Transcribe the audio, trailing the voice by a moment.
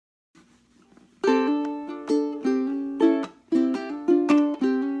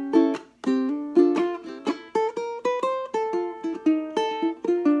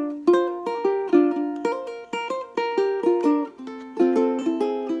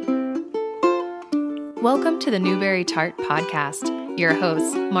Welcome to the NewberyTart podcast. Your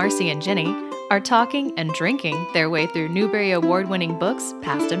hosts, Marcy and Jenny, are talking and drinking their way through Newbery Award-winning books,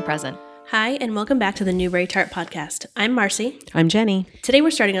 past and present. Hi, and welcome back to the NewberyTart podcast. I'm Marcy. I'm Jenny. Today we're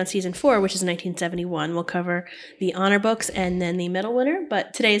starting on season 4, which is 1971. We'll cover the honor books and then the medal winner,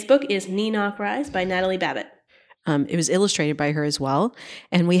 but today's book is KneeKnock Rise by Natalie Babbitt. It was illustrated by her as well.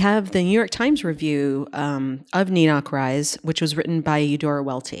 And we have the New York Times review of KneeKnock Rise, which was written by Eudora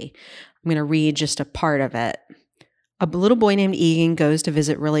Welty. I'm going to read just a part of it. A little boy named Egan goes to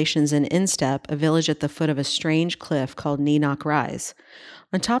visit relations in Instep, a village at the foot of a strange cliff called KneeKnock Rise.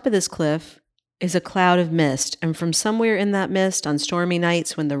 On top of this cliff is a cloud of mist, and from somewhere in that mist, on stormy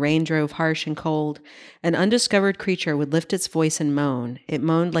nights when the rain drove harsh and cold, an undiscovered creature would lift its voice and moan. It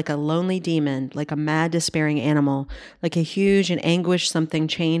moaned like a lonely demon, like a mad, despairing animal, like a huge and anguished something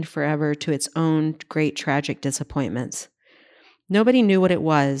chained forever to its own great tragic disappointments. Nobody knew what it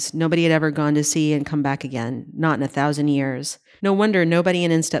was. Nobody had ever gone to see and come back again, not in 1,000 years. No wonder nobody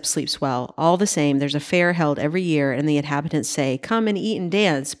in Instep sleeps well. All the same, there's a fair held every year, and the inhabitants say, "Come and eat and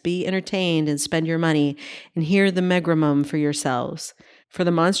dance, be entertained and spend your money, and hear the megramum for yourselves." For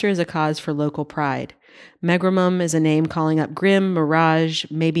the monster is a cause for local pride. Megramum is a name calling up Grim, Mirage,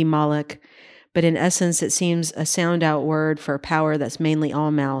 maybe Moloch, but in essence it seems a sound-out word for a power that's mainly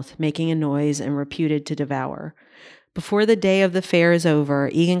all-mouth, making a noise and reputed to devour. Before the day of the fair is over,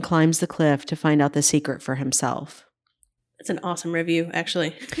 Egan climbs the cliff to find out the secret for himself. It's an awesome review,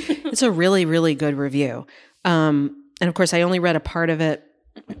 actually. It's a really, really good review. And of course, I only read a part of it.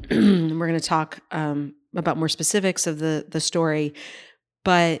 We're going to talk about more specifics of the story.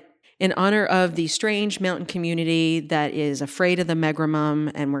 But in honor of the strange mountain community that is afraid of the megramum,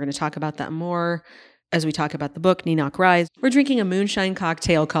 and we're going to talk about that more as we talk about the book, KneeKnock Rise, we're drinking a moonshine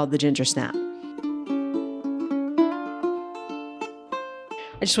cocktail called the Ginger Snap.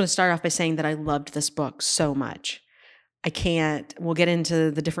 I just want to start off by saying that I loved this book so much. We'll get into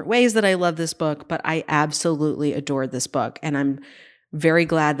the different ways that I love this book, but I absolutely adored this book, and I'm very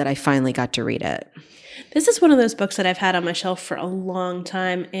glad that I finally got to read it. This is one of those books that I've had on my shelf for a long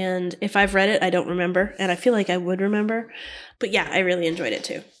time, and if I've read it, I don't remember, and I feel like I would remember. But yeah, I really enjoyed it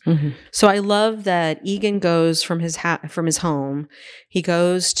too. Mm-hmm. So I love that Egan goes from his home. He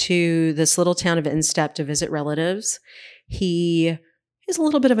goes to this little town of Instep to visit relatives. He's a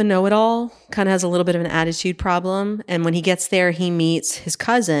little bit of a know-it-all, kind of has a little bit of an attitude problem. And when he gets there, he meets his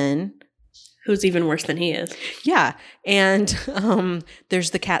cousin. Who's even worse than he is. Yeah. And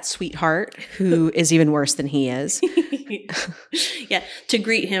there's the cat Sweetheart, who is even worse than he is. Yeah. To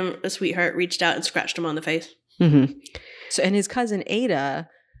greet him, a Sweetheart reached out and scratched him on the face. Mm-hmm. So, and his cousin Ada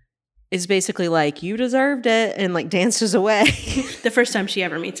is basically like, "You deserved it," and like dances away. The first time she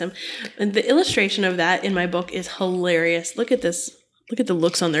ever meets him. And the illustration of that in my book is hilarious. Look at this. Look at the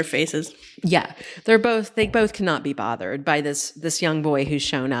looks on their faces. Yeah. They both cannot be bothered by this young boy who's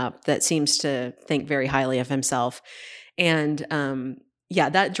shown up that seems to think very highly of himself. And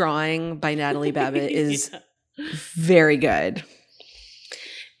that drawing by Natalie Babbitt is very good.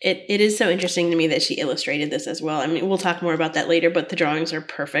 It is so interesting to me that she illustrated this as well. I mean, we'll talk more about that later, but the drawings are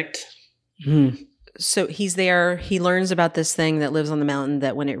perfect. Mm. So he's there. He learns about this thing that lives on the mountain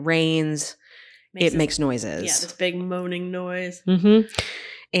that when it rains, it makes noises. Yeah, this big moaning noise. Mm-hmm.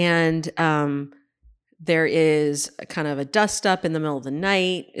 And there is a kind of a dust up in the middle of the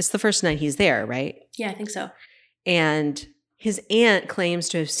night. It's the first night he's there, right? Yeah, I think so. And his aunt claims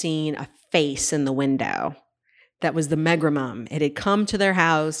to have seen a face in the window. That was the megramum. It had come to their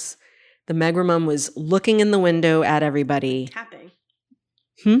house. The megramum was looking in the window at everybody. Tapping.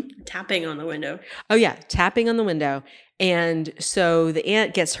 Tapping on the window. Oh, yeah. Tapping on the window. And so the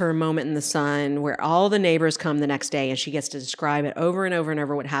aunt gets her moment in the sun where all the neighbors come the next day and she gets to describe it over and over and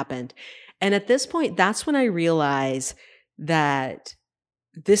over what happened. And at this point, that's when I realize that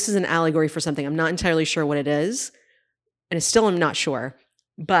this is an allegory for something. I'm not entirely sure what it is. And I still am not sure.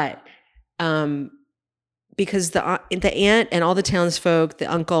 But because the aunt and all the townsfolk,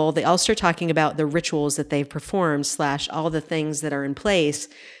 the uncle, they all start talking about the rituals that they've performed / all the things that are in place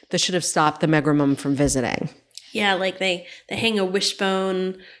that should have stopped the megramum from visiting. Yeah, like they hang a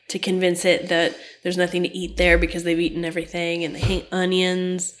wishbone to convince it that there's nothing to eat there because they've eaten everything, and they hang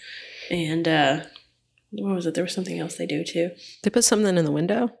onions, and what was it? There was something else they do too. They put something in the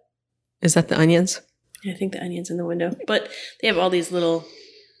window? Is that the onions? Yeah, I think the onions in the window. But they have all these little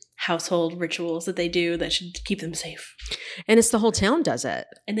household rituals that they do that should keep them safe. And it's the whole town does it.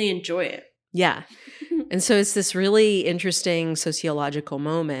 And they enjoy it. Yeah. And so it's this really interesting sociological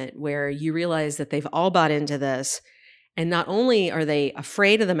moment where you realize that they've all bought into this. And not only are they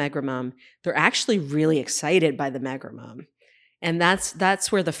afraid of the megramum, they're actually really excited by the megramum. And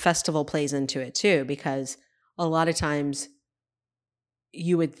that's where the festival plays into it too, because a lot of times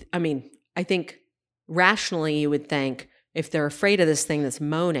I think rationally you would think if they're afraid of this thing that's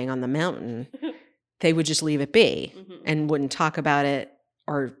moaning on the mountain, they would just leave it be and wouldn't talk about it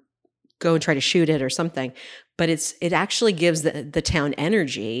or go and try to shoot it or something. But it actually gives the town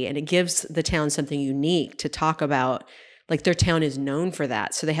energy, and it gives the town something unique to talk about. Like their town is known for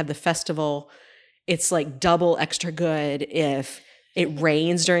that. So they have the festival. It's like double extra good if it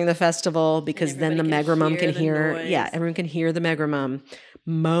rains during the festival, because then the megamum can hear. Yeah, everyone can hear the megamum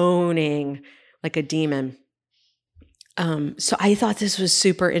moaning like a demon. So I thought this was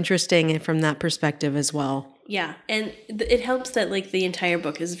super interesting from that perspective as well. Yeah, and it helps that like the entire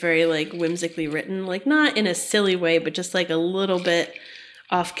book is very like whimsically written, like not in a silly way, but just like a little bit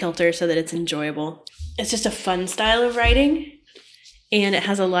off kilter so that it's enjoyable. It's just a fun style of writing, and it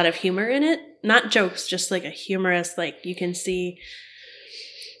has a lot of humor in it. Not jokes, just like a humorous, like you can see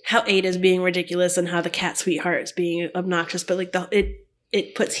how Ada's being ridiculous and how the cat sweetheart is being obnoxious, but like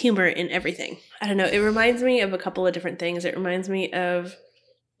it puts humor in everything. I don't know. It reminds me of a couple of different things. It reminds me of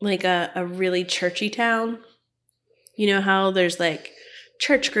like a really churchy town. You know how there's like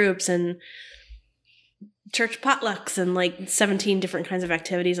church groups and church potlucks and like 17 different kinds of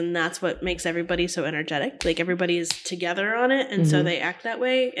activities, and that's what makes everybody so energetic. Like everybody is together on it, and so they act that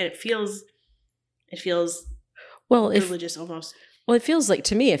way, and it feels religious almost. Well, it feels like,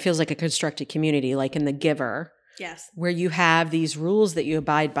 to me, it feels like a constructed community, like in The Giver. Yes. Where you have these rules that you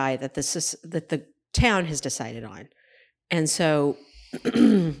abide by that the town has decided on. And so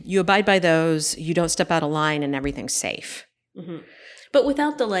you abide by those, you don't step out of line, and everything's safe. Mm-hmm. But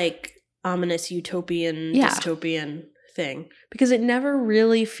without the like ominous utopian dystopian thing. Because it never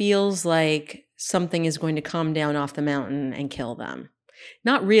really feels like something is going to come down off the mountain and kill them.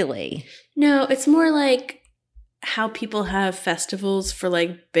 Not really. No, it's more like how people have festivals for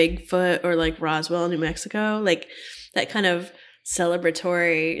like Bigfoot or like Roswell, New Mexico, like that kind of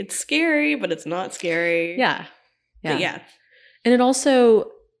celebratory. It's scary, but it's not scary. Yeah. But yeah. And it also,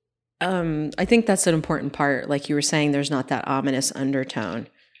 I think that's an important part. Like you were saying, there's not that ominous undertone.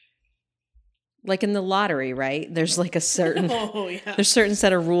 Like in the lottery, right? There's like a certain, there's certain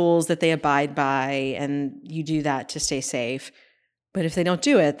set of rules that they abide by, and you do that to stay safe. But if they don't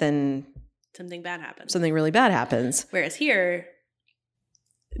do it, then something bad happens. Something really bad happens. Whereas here,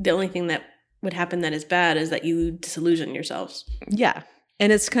 the only thing that would happen that is bad is that you disillusion yourselves. Yeah.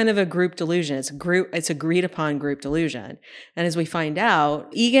 And it's kind of a group delusion. It's agreed upon group delusion. And as we find out,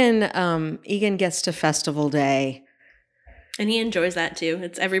 Egan gets to festival day. And he enjoys that too.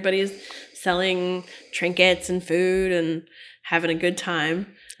 It's everybody's selling trinkets and food and having a good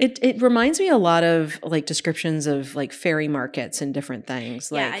time. It reminds me a lot of like descriptions of like fairy markets and different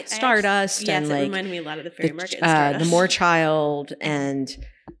things, like Stardust. Yes, and it like reminded me a lot of the fairy market. And the Moor Child, and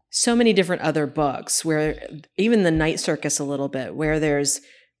so many different other books, where even the Night Circus a little bit, where there's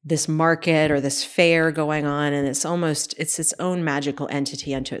this market or this fair going on, and it's its own magical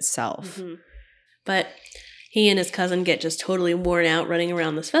entity unto itself. Mm-hmm. But he and his cousin get just totally worn out running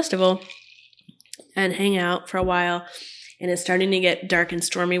around this festival and hang out for a while. And it's starting to get dark and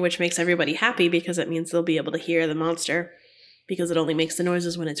stormy, which makes everybody happy because it means they'll be able to hear the monster, because it only makes the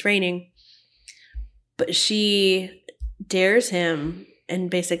noises when it's raining. But she dares him and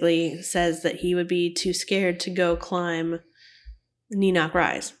basically says that he would be too scared to go climb KneeKnock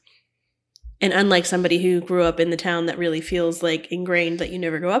Rise. And unlike somebody who grew up in the town that really feels like ingrained that you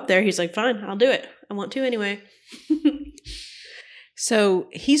never go up there, he's like, fine, I'll do it. I want to anyway. So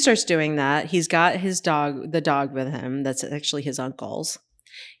he starts doing that. He's got the dog with him. That's actually his uncle's.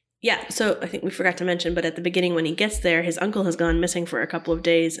 Yeah, so I think we forgot to mention, but at the beginning when he gets there, his uncle has gone missing for a couple of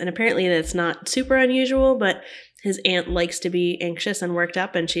days. And apparently that's not super unusual, but his aunt likes to be anxious and worked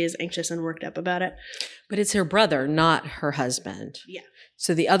up, and she is anxious and worked up about it. But it's her brother, not her husband. Yeah.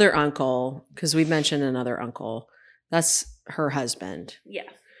 So the other uncle, because we mentioned another uncle, that's her husband. Yeah.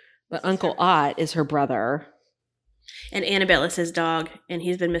 But Uncle Ott is her brother. And Annabelle is his dog, and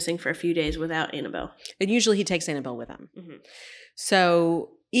he's been missing for a few days without Annabelle. And usually he takes Annabelle with him. Mm-hmm.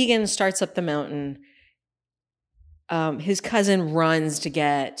 So Egan starts up the mountain. His cousin runs to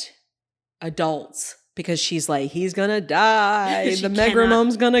get adults because she's like, he's going to die. The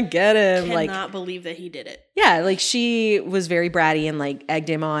megamum's going to get him. Cannot believe that he did it. Yeah, like she was very bratty and like egged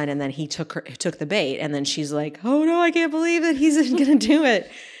him on, and then he took the bait, and then she's like, oh no, I can't believe that he's going to do it.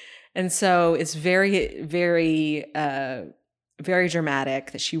 And so it's very, very, very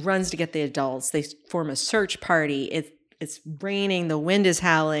dramatic that she runs to get the adults. They form a search party. It's raining, the wind is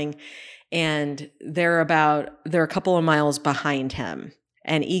howling, and they're a couple of miles behind him.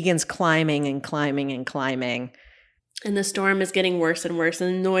 And Egan's climbing and climbing and climbing. And the storm is getting worse and worse,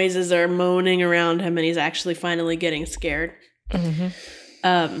 and noises are moaning around him, and he's actually finally getting scared.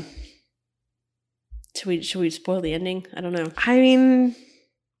 Mm-hmm. Should we spoil the ending? I don't know. I mean,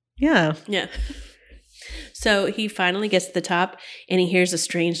 yeah. Yeah. So he finally gets to the top, and he hears a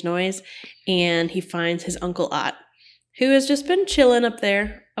strange noise, and he finds his Uncle Ott, who has just been chilling up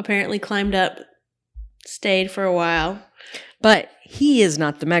there, apparently climbed up, stayed for a while. But he is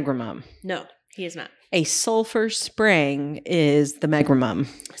not the Megromum. No, he is not. A sulfur spring is the Megromum.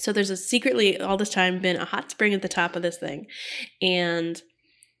 So there's secretly all this time been a hot spring at the top of this thing, and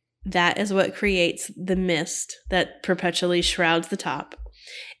that is what creates the mist that perpetually shrouds the top.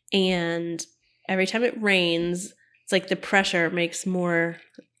 And every time it rains, it's like the pressure makes more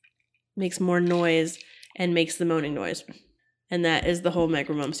noise and makes the moaning noise. And that is the whole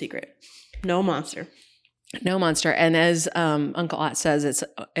Megromum secret. No monster. No monster. And as Uncle Ott says,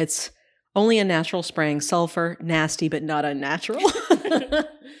 it's only a natural spring, sulfur, nasty, but not unnatural.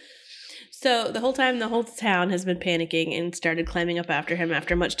 So the whole time, the whole town has been panicking and started climbing up after him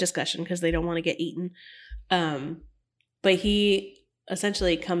after much discussion because they don't want to get eaten. But he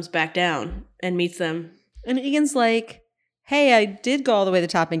essentially comes back down and meets them. And Egan's like, hey, I did go all the way to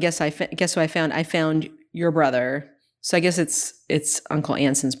the top, and guess who I found? I found your brother. So I guess it's Uncle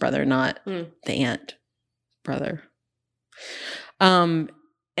Anson's brother, not the aunt brother. And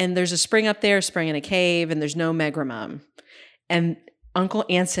there's a spring up there, a spring in a cave, and there's no Megromum. And Uncle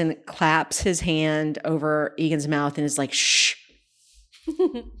Anson claps his hand over Egan's mouth and is like, shh.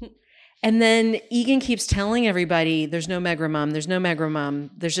 And then Egan keeps telling everybody, there's no Megromum, there's no Megromum,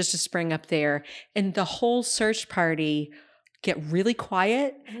 there's just a spring up there. And the whole search party get really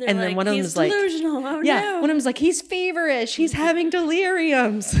quiet. And then one of them is like, delusional. Oh, yeah, no. one of them is like, he's feverish, he's having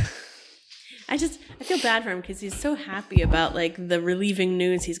deliriums. I feel bad for him because he's so happy about like the relieving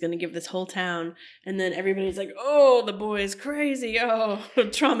news he's going to give this whole town. And then everybody's like, oh, the boy's crazy. Oh,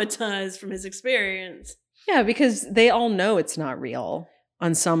 traumatized from his experience. Yeah, because they all know it's not real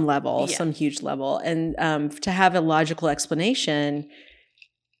on some level, Yeah. some huge level. And to have a logical explanation,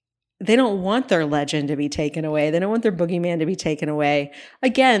 they don't want their legend to be taken away. They don't want their boogeyman to be taken away.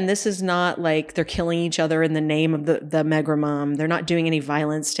 Again, this is not like they're killing each other in the name of the Megromum. They're not doing any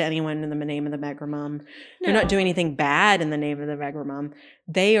violence to anyone in the name of the Megromum. No. They're not doing anything bad in the name of the Megromum.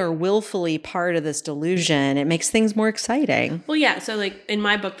 They are willfully part of this delusion. It makes things more exciting. Well, yeah. So like in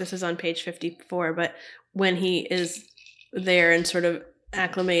my book, this is on page 54, but when he is there and sort of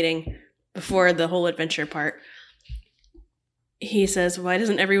acclimating before the whole adventure part, he says, why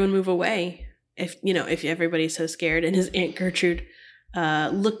doesn't everyone move away if everybody's so scared? And his Aunt Gertrude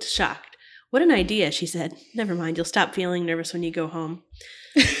looked shocked. What an idea, she said. Never mind, you'll stop feeling nervous when you go home.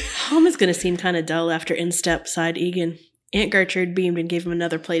 Home is going to seem kind of dull after instep, sighed Egan. Aunt Gertrude beamed and gave him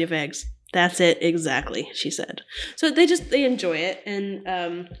another plate of eggs. That's it, exactly, she said. So they enjoy it.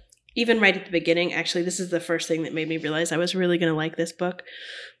 And even right at the beginning, actually, this is the first thing that made me realize I was really going to like this book.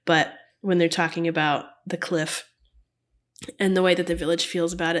 But when they're talking about the cliff, and the way that the village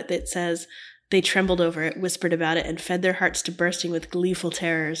feels about it, that says, they trembled over it, whispered about it, and fed their hearts to bursting with gleeful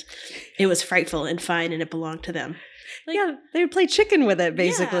terrors. It was frightful and fine, and it belonged to them. Like, yeah, they would play chicken with it,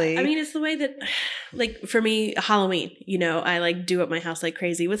 basically. Yeah, I mean, it's the way that, like, for me, Halloween, I, like, do up my house like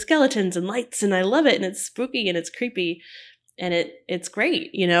crazy with skeletons and lights, and I love it, and it's spooky, and it's creepy, and it's great,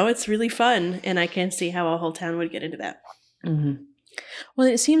 it's really fun, and I can see how a whole town would get into that. Mm-hmm. Well,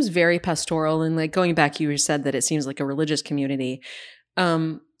 it seems very pastoral, and like going back, you said that it seems like a religious community.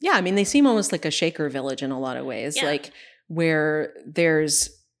 Yeah, I mean, they seem almost like a Shaker village in a lot of ways, like where there's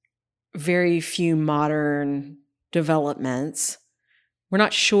very few modern developments. We're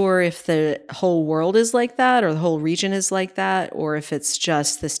not sure if the whole world is like that or the whole region is like that or if it's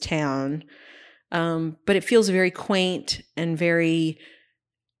just this town. But it feels very quaint and very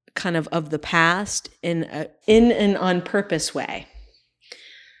kind of the past in an on purpose way.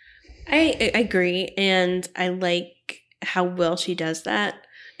 I agree, and I like how well she does that.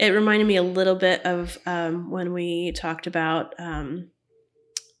 It reminded me a little bit of when we talked about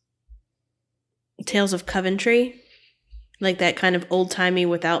Tales of Coventry, like that kind of old-timey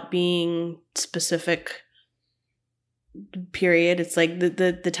without being specific period. It's like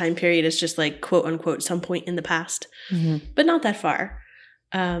the time period is just like, quote unquote, some point in the past, but not that far.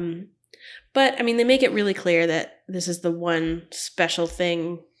 But, I mean, they make it really clear that this is the one special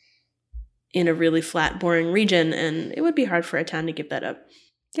thing in a really flat, boring region, and it would be hard for a town to give that up.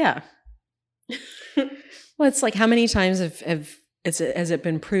 Yeah. Well, it's like how many times has it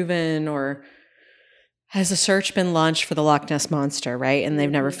been proven or has a search been launched for the Loch Ness Monster, right? And they've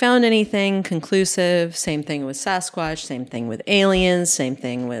never found anything conclusive. Same thing with Sasquatch, same thing with aliens, same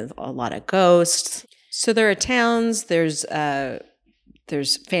thing with a lot of ghosts. So there are towns, there's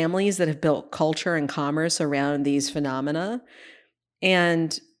families that have built culture and commerce around these phenomena.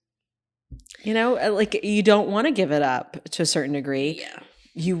 And, like you don't want to give it up to a certain degree. Yeah.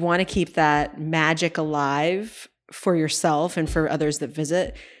 You want to keep that magic alive for yourself and for others that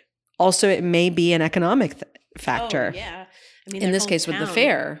visit. Also, it may be an economic factor. Oh, yeah. I mean, in this case with the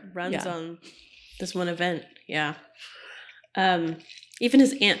fair. Runs on this one event. Yeah. Even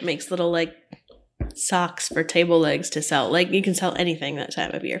his aunt makes little like socks for table legs to sell. Like you can sell anything that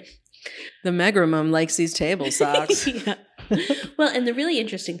time of year. The Megramum likes these table socks. Yeah. Well, and the really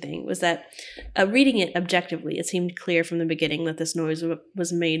interesting thing was that reading it objectively, it seemed clear from the beginning that this noise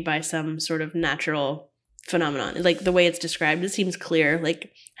was made by some sort of natural phenomenon. Like the way it's described, it seems clear.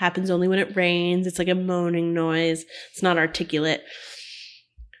 Like happens only when it rains. It's like a moaning noise. It's not articulate.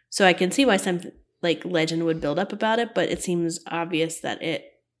 So I can see why some like legend would build up about it, but it seems obvious that it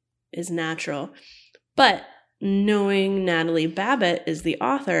is natural. But knowing Natalie Babbitt is the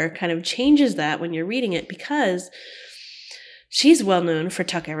author kind of changes that when you're reading it, because she's well known for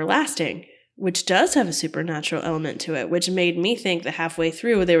Tuck Everlasting, which does have a supernatural element to it, which made me think that halfway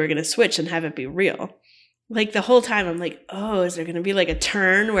through they were going to switch and have it be real. Like the whole time I'm like, oh, is there going to be like a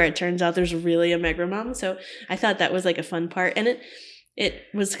turn where it turns out there's really a Megramum? So I thought that was like a fun part. And it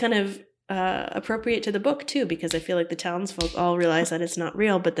was kind of appropriate to the book too, because I feel like the townsfolk all realize that it's not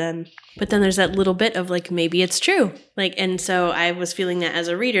real, but then there's that little bit of like, maybe it's true. Like, and so I was feeling that as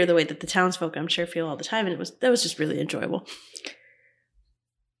a reader, the way that the townsfolk I'm sure feel all the time. And that was just really enjoyable.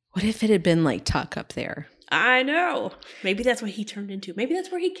 What if it had been like Tuck up there? I know. Maybe that's what he turned into. Maybe that's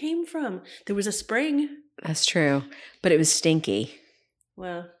where he came from. There was a spring. That's true. But it was stinky.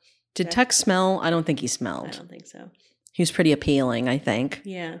 Well, did Tuck smell? I don't think he smelled. I don't think so. He was pretty appealing, I think.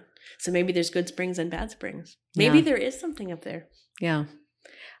 Yeah. So maybe there's good springs and bad springs. Maybe there is something up there. Yeah.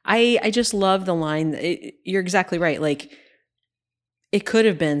 I just love the line. You're exactly right. Like, it could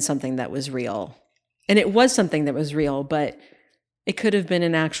have been something that was real. And it was something that was real, but it could have been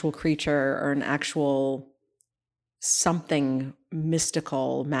an actual creature or an actual something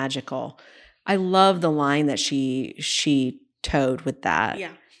mystical, magical. I love the line that she towed with that.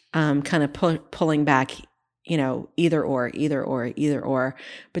 Yeah. Kind of pulling back, either or,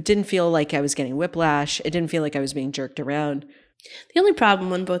 but didn't feel like I was getting whiplash. It didn't feel like I was being jerked around. The only problem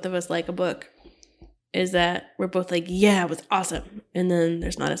when both of us like a book is that we're both like, yeah, it was awesome. And then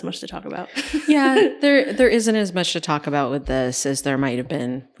there's not as much to talk about. Yeah, there isn't as much to talk about with this as there might have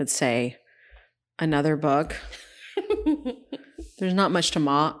been with, say, another book. There's not much to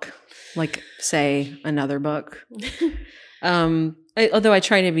mock, like, say, another book. Although I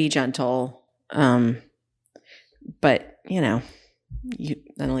try to be gentle, but, that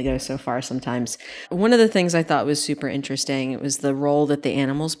only goes so far sometimes. One of the things I thought was super interesting, it was the role that the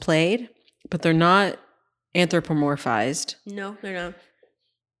animals played, but they're not anthropomorphized. No, they're not.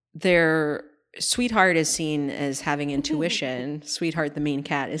 Their Sweetheart is seen as having intuition. Sweetheart, the main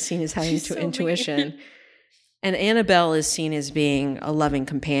cat, is seen as having intuition. Weird. And Annabelle is seen as being a loving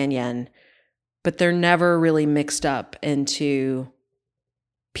companion, but they're never really mixed up into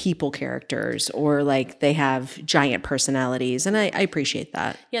people characters or like they have giant personalities. And I appreciate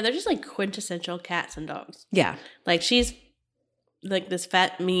that. Yeah, they're just like quintessential cats and dogs. Yeah. Like she's like this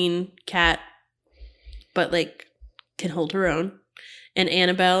fat, mean cat, but like can hold her own. And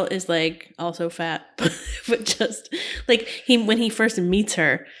Annabelle is like also fat, but just like when he first meets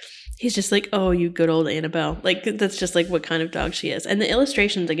her, he's just like, oh, you good old Annabelle. Like that's just like what kind of dog she is. And the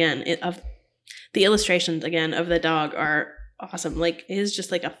illustrations again of the dog are awesome. Like it is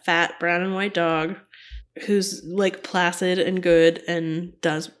just like a fat brown and white dog who's like placid and good and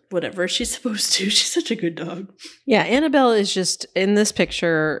does whatever she's supposed to. She's such a good dog. Yeah, Annabelle is just in this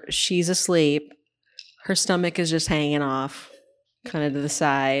picture, she's asleep. Her stomach is just hanging off kind of to the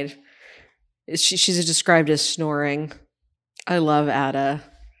side. She's described as snoring. I love Ada.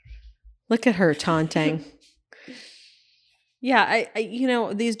 Look at her taunting. Yeah,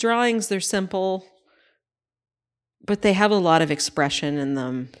 I these drawings, they're simple, but they have a lot of expression in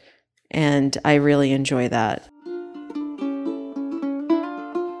them, and I really enjoy that.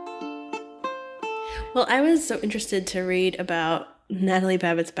 Well, I was so interested to read about Natalie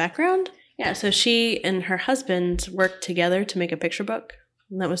Babbitt's background. Yeah, so she and her husband worked together to make a picture book.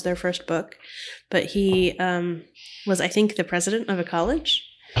 And that was their first book. But he was, I think, the president of a college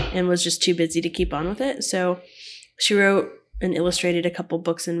and was just too busy to keep on with it. So she wrote and illustrated a couple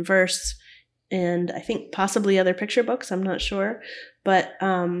books in verse and I think possibly other picture books. I'm not sure. But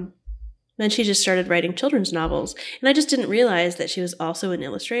then she just started writing children's novels. And I just didn't realize that she was also an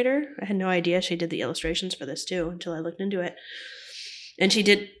illustrator. I had no idea she did the illustrations for this too until I looked into it. And she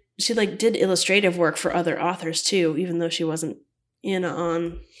did she like did illustrative work for other authors too, even though she wasn't in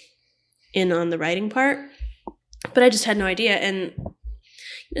on the writing part. But I just had no idea. And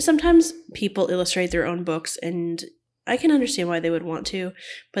sometimes people illustrate their own books, and I can understand why they would want to,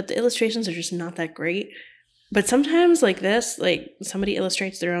 but the illustrations are just not that great. But sometimes like this, like somebody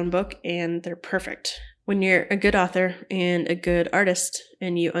illustrates their own book and they're perfect. When you're a good author and a good artist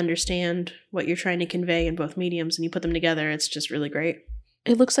and you understand what you're trying to convey in both mediums and you put them together, it's just really great.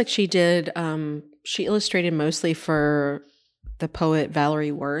 It looks like she did, she illustrated mostly for the poet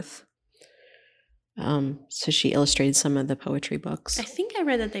Valerie Worth. So she illustrated some of the poetry books. I think I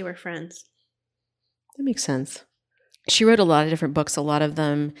read that they were friends. That makes sense. She wrote a lot of different books. A lot of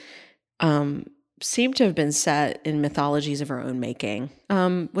them seem to have been set in mythologies of her own making.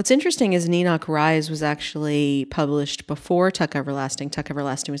 What's interesting is KneeKnock Rise was actually published before Tuck Everlasting. Tuck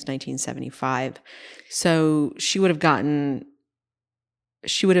Everlasting was 1975. So she would have been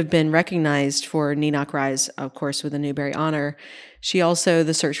recognized for KneeKnock Rise, of course, with the Newbery Honor. She also,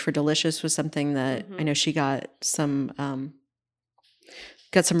 The Search for Delicious was something that I know she got some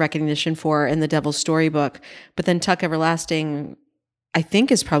recognition for in the Devil's Storybook. But then Tuck Everlasting, I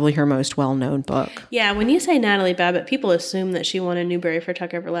think, is probably her most well-known book. Yeah, when you say Natalie Babbitt, people assume that she won a Newbery for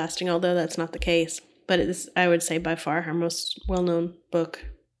Tuck Everlasting, although that's not the case. But it is, I would say, by far her most well-known book.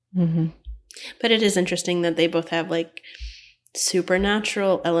 Mm-hmm. But it is interesting that they both have like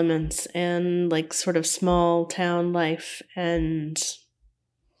supernatural elements and like sort of small town life and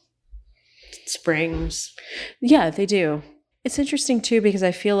springs. Yeah, they do. It's interesting too because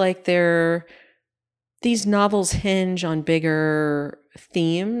I feel like these novels hinge on bigger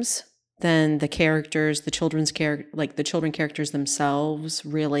themes than the characters, the children characters themselves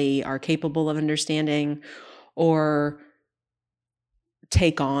really are capable of understanding or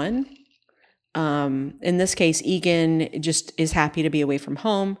take on. In this case, Egan just is happy to be away from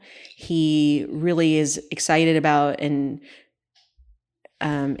home. He really is excited about and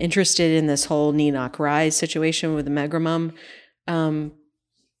interested in this whole KneeKnock Rise situation with the Megromum. And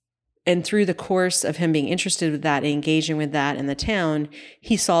through the course of him being interested with that, engaging with that in the town,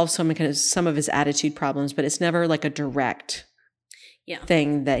 he solves some of his attitude problems, but it's never like a direct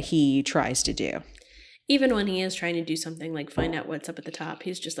thing that he tries to do. Even when he is trying to do something like find out what's up at the top,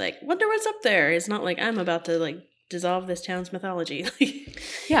 he's just like, wonder what's up there. It's not like I'm about to like dissolve this town's mythology.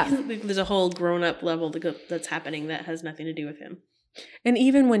 There's a whole grown-up level that's happening that has nothing to do with him. And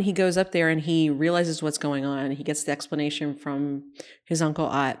even when he goes up there and he realizes what's going on, he gets the explanation from his Uncle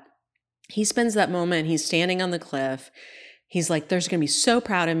Ott. He spends that moment, he's standing on the cliff. He's like, they're going to be so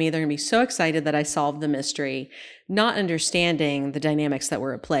proud of me. They're going to be so excited that I solved the mystery, not understanding the dynamics that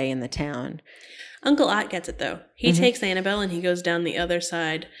were at play in the town. Uncle Ott gets it, though. He takes Annabelle and he goes down the other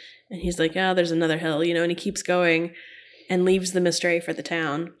side. And he's like, oh, there's another hill, and he keeps going and leaves the mystery for the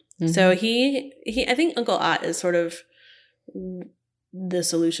town. Mm-hmm. So I think Uncle Ott is sort of the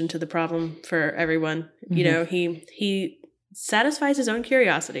solution to the problem for everyone. Mm-hmm. He satisfies his own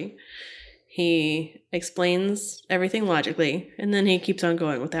curiosity. He explains everything logically, and then he keeps on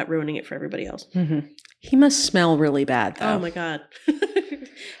going without ruining it for everybody else. Mm-hmm. He must smell really bad, though. Oh, my God.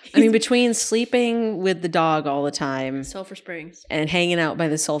 I mean, between sleeping with the dog all the time. Sulphur Springs. And hanging out by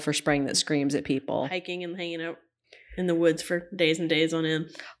the sulphur spring that screams at people. Hiking and hanging out in the woods for days and days on end.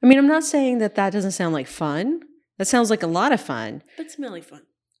 I mean, I'm not saying that doesn't sound like fun. That sounds like a lot of fun. But smelly fun.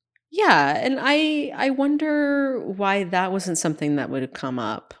 Yeah, and I wonder why that wasn't something that would have come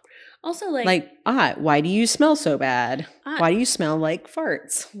up. Also, why do you smell so bad? Why do you smell like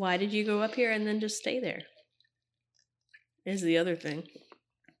farts? Why did you go up here and then just stay there? Is the other thing.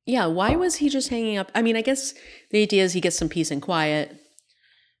 Yeah, why was he just hanging up? I mean, I guess the idea is he gets some peace and quiet.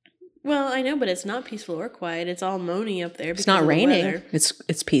 Well, I know, but it's not peaceful or quiet. It's all moany up there. It's not raining.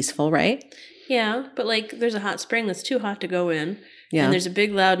 It's peaceful, right? Yeah, but there's a hot spring that's too hot to go in. Yeah. And there's a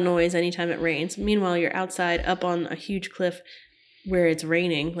big loud noise anytime it rains. Meanwhile, you're outside up on a huge cliff where it's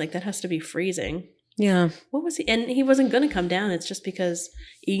raining. That has to be freezing. Yeah. What was he? And he wasn't going to come down. It's just because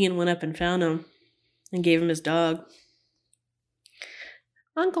Egan went up and found him and gave him his dog.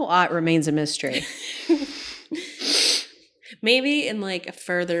 Uncle Ott remains a mystery. Maybe in a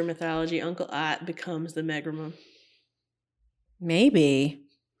further mythology, Uncle Ott becomes the Megromum. Maybe.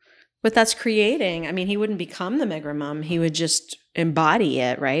 But that's creating. I mean, he wouldn't become the Megromum. He would just embody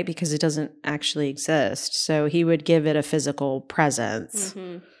it, right? Because it doesn't actually exist. So he would give it a physical presence.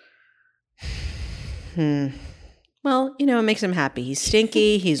 Mm-hmm. Well, it makes him happy. He's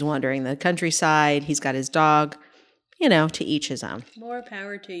stinky. He's wandering the countryside. He's got his dog. To each his own. More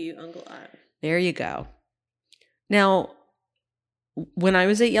power to you, Uncle Ott. There you go. Now, When I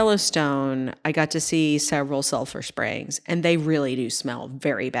was at Yellowstone, I got to see several sulfur springs, and they really do smell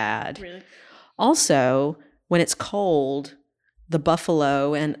very bad. Really? Also, when it's cold, the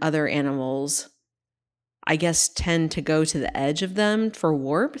buffalo and other animals, I guess, tend to go to the edge of them for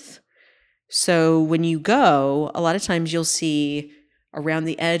warmth. So when you go, a lot of times you'll see around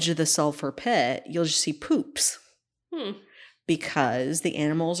the edge of the sulfur pit, you'll just see poops because the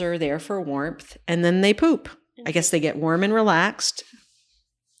animals are there for warmth and then they poop. I guess they get warm and relaxed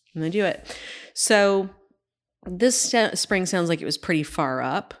and they do it. So this spring sounds like it was pretty far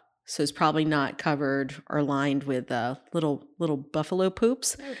up. So it's probably not covered or lined with little buffalo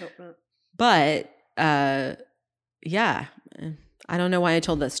poops. I would hope not. But yeah, I don't know why I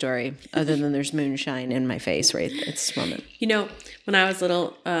told that story other than there's moonshine in my face right at this moment. You know, when I was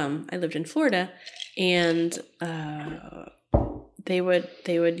little, I lived in Florida, and they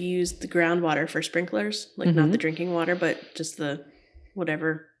would use the groundwater for sprinklers, like not the drinking water, but just the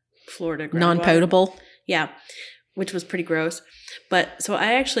whatever Florida groundwater. Non-potable. Yeah, which was pretty gross. But so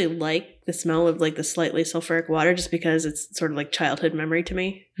I actually like the smell of like the slightly sulfuric water just because it's sort of like childhood memory to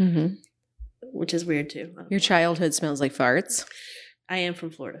me, which is weird too. Your childhood smells like farts. I am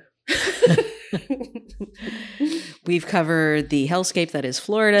from Florida. We've covered the hellscape that is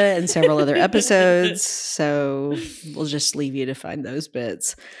Florida in several other episodes, so we'll just leave you to find those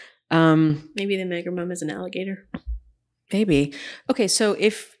bits. Maybe the megamum is an alligator. Maybe. Okay, so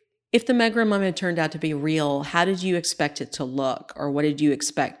if the megamum had turned out to be real, how did you expect it to look, or what did you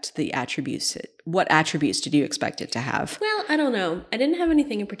expect the attributes? What attributes did you expect it to have? Well, I don't know. I didn't have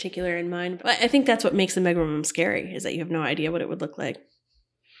anything in particular in mind, but I think that's what makes the megamum scary, is that you have no idea what it would look like.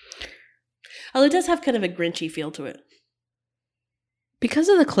 Although it does have kind of a Grinchy feel to it. Because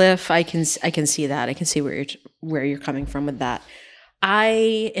of the cliff, I can see that. I can see where you're coming from with that.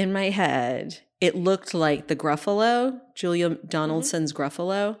 In my head, it looked like the Gruffalo, Julia Donaldson's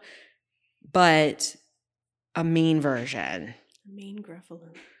Gruffalo, but a mean version. Mean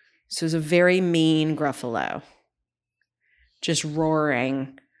Gruffalo. So it was a very mean Gruffalo, just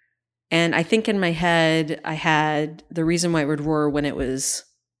roaring. And I think in my head, I had the reason why it would roar when it was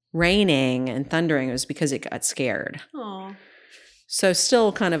raining and thundering was because it got scared. Aww. So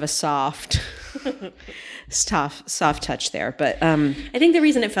still kind of a soft touch there. But I think the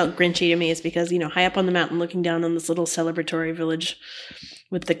reason it felt Grinchy to me is because, high up on the mountain looking down on this little celebratory village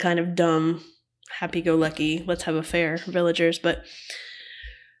with the kind of dumb, happy-go-lucky, let's have a fair villagers. But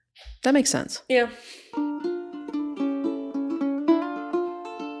that makes sense. Yeah.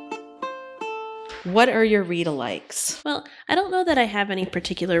 What are your read-alikes? Well, I don't know that I have any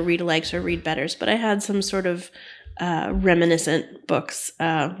particular read-alikes or read-betters, but I had some sort of reminiscent books.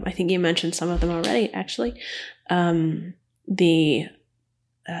 I think you mentioned some of them already, actually. The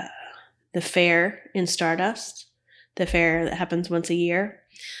fair in Stardust, the fair that happens once a year.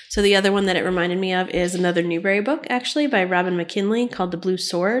 So the other one that it reminded me of is another Newbery book, actually, by Robin McKinley called The Blue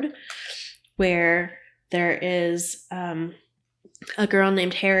Sword, where there is a girl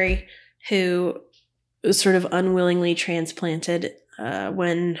named Harry who was sort of unwillingly transplanted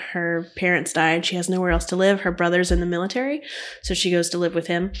when her parents died. She has nowhere else to live. Her brother's in the military, so she goes to live with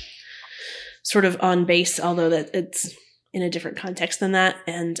him, sort of on base, although that it's in a different context than that.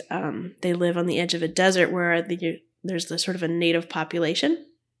 And they live on the edge of a desert where there's the sort of a native population.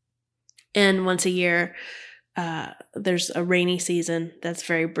 And once a year, there's a rainy season that's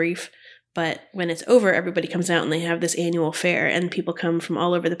very brief. But when it's over, everybody comes out and they have this annual fair, and people come from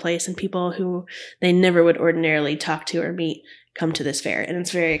all over the place, and people who they never would ordinarily talk to or meet come to this fair. And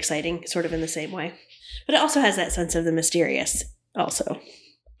it's very exciting, sort of in the same way. But it also has that sense of the mysterious also.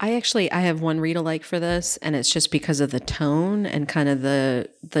 I have one read-alike for this, and it's just because of the tone and kind of the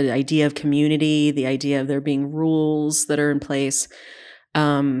idea of community, the idea of there being rules that are in place.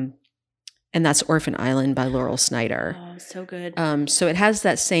 And that's Orphan Island by Laurel Snyder. Oh, so good. So it has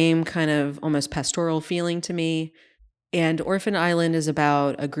that same kind of almost pastoral feeling to me. And Orphan Island is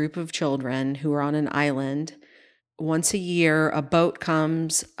about a group of children who are on an island. Once a year, a boat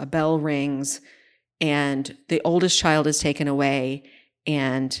comes, a bell rings, and the oldest child is taken away,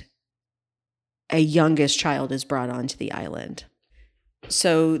 and a youngest child is brought onto the island.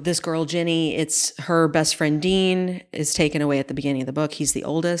 So this girl, Ginny, it's her best friend, Dean, is taken away at the beginning of the book. He's the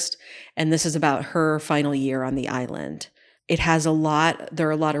oldest. And this is about her final year on the island. There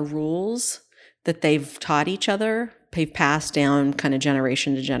are a lot of rules that they've taught each other. They've passed down kind of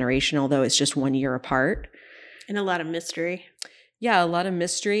generation to generation, although it's just 1 year apart. And a lot of mystery. Yeah, a lot of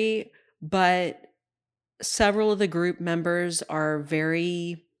mystery. But several of the group members are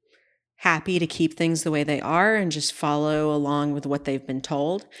very happy to keep things the way they are and just follow along with what they've been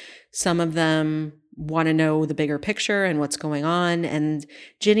told. Some of them want to know the bigger picture and what's going on. And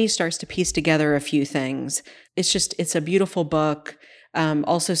Ginny starts to piece together a few things. It's a beautiful book,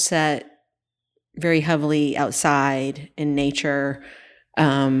 also set very heavily outside in nature.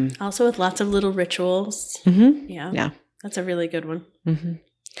 Also with lots of little rituals. Mm-hmm. Yeah. Yeah. That's a really good one. Mm-hmm.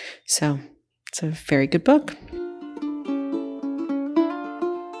 So it's a very good book.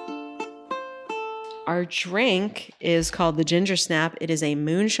 Our drink is called the Ginger Snap. It is a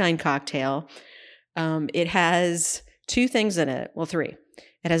moonshine cocktail. It has 2 things in it. Well, 3.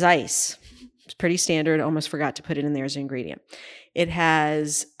 It has ice. It's pretty standard. Almost forgot to put it in there as an ingredient. It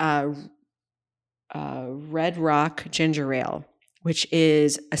has Red Rock ginger ale, which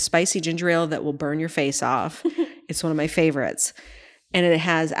is a spicy ginger ale that will burn your face off. It's one of my favorites. And it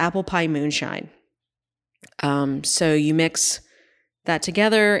has apple pie moonshine. So you mix that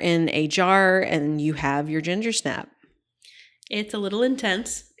together in a jar and you have your ginger snap. It's a little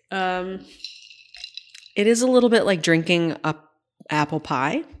intense. It is a little bit like drinking a apple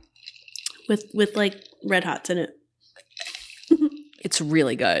pie with like Red Hots in it. It's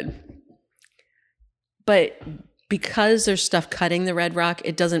really good. But because there's stuff cutting the Red Rock,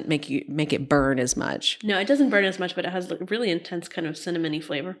 it doesn't make it burn as much. No, it doesn't burn as much, but it has like a really intense kind of cinnamony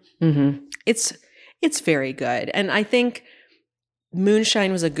flavor. Mm-hmm. It's very good. And I think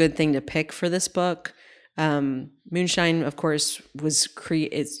moonshine was a good thing to pick for this book. Moonshine, of course, was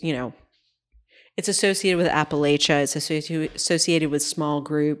it's associated with Appalachia. It's associated with small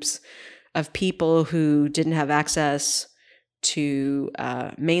groups of people who didn't have access to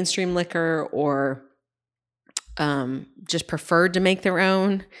mainstream liquor or just preferred to make their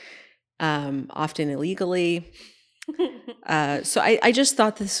own, often illegally. So I just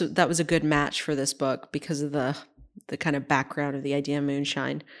thought that was a good match for this book because of the kind of background of the idea of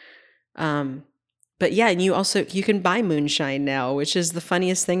moonshine. But yeah, and you can buy moonshine now, which is the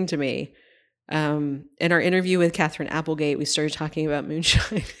funniest thing to me. In our interview with Catherine Applegate, we started talking about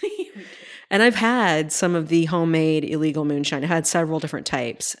moonshine. And I've had some of the homemade illegal moonshine. I had several different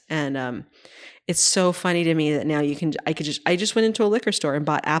types. And it's so funny to me that now I just went into a liquor store and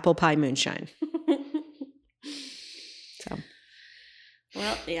bought apple pie moonshine. So.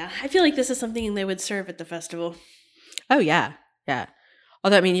 Well, yeah. I feel like this is something they would serve at the festival. Oh, yeah. Yeah.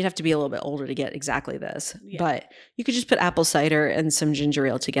 Although, I mean, you'd have to be a little bit older to get exactly this. Yeah. But you could just put apple cider and some ginger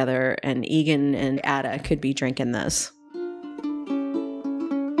ale together, and Egan and Ada could be drinking this.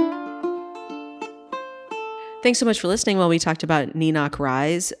 Thanks so much for listening while we talked about KneeKnock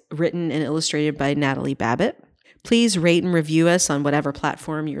Rise, written and illustrated by Natalie Babbitt. Please rate and review us on whatever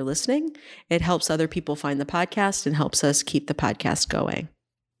platform you're listening. It helps other people find the podcast and helps us keep the podcast going.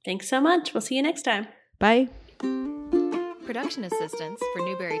 Thanks so much. We'll see you next time. Bye. Production assistance for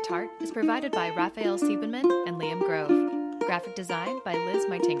NewberyTart is provided by Raphael Siebenman and Liam Grove. Graphic design by Liz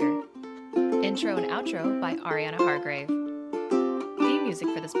Meitinger. Intro and outro by Ariana Hargrave. Theme music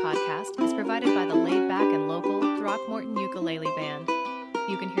for this podcast is provided by the laid-back and local Throckmorton Ukulele Band.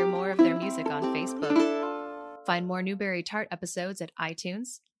 You can hear more of their music on Facebook. Find more NewberyTart episodes at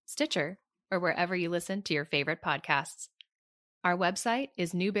iTunes, Stitcher, or wherever you listen to your favorite podcasts. Our website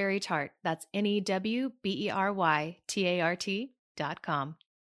is NewberyTart. That's NewberyTart.com.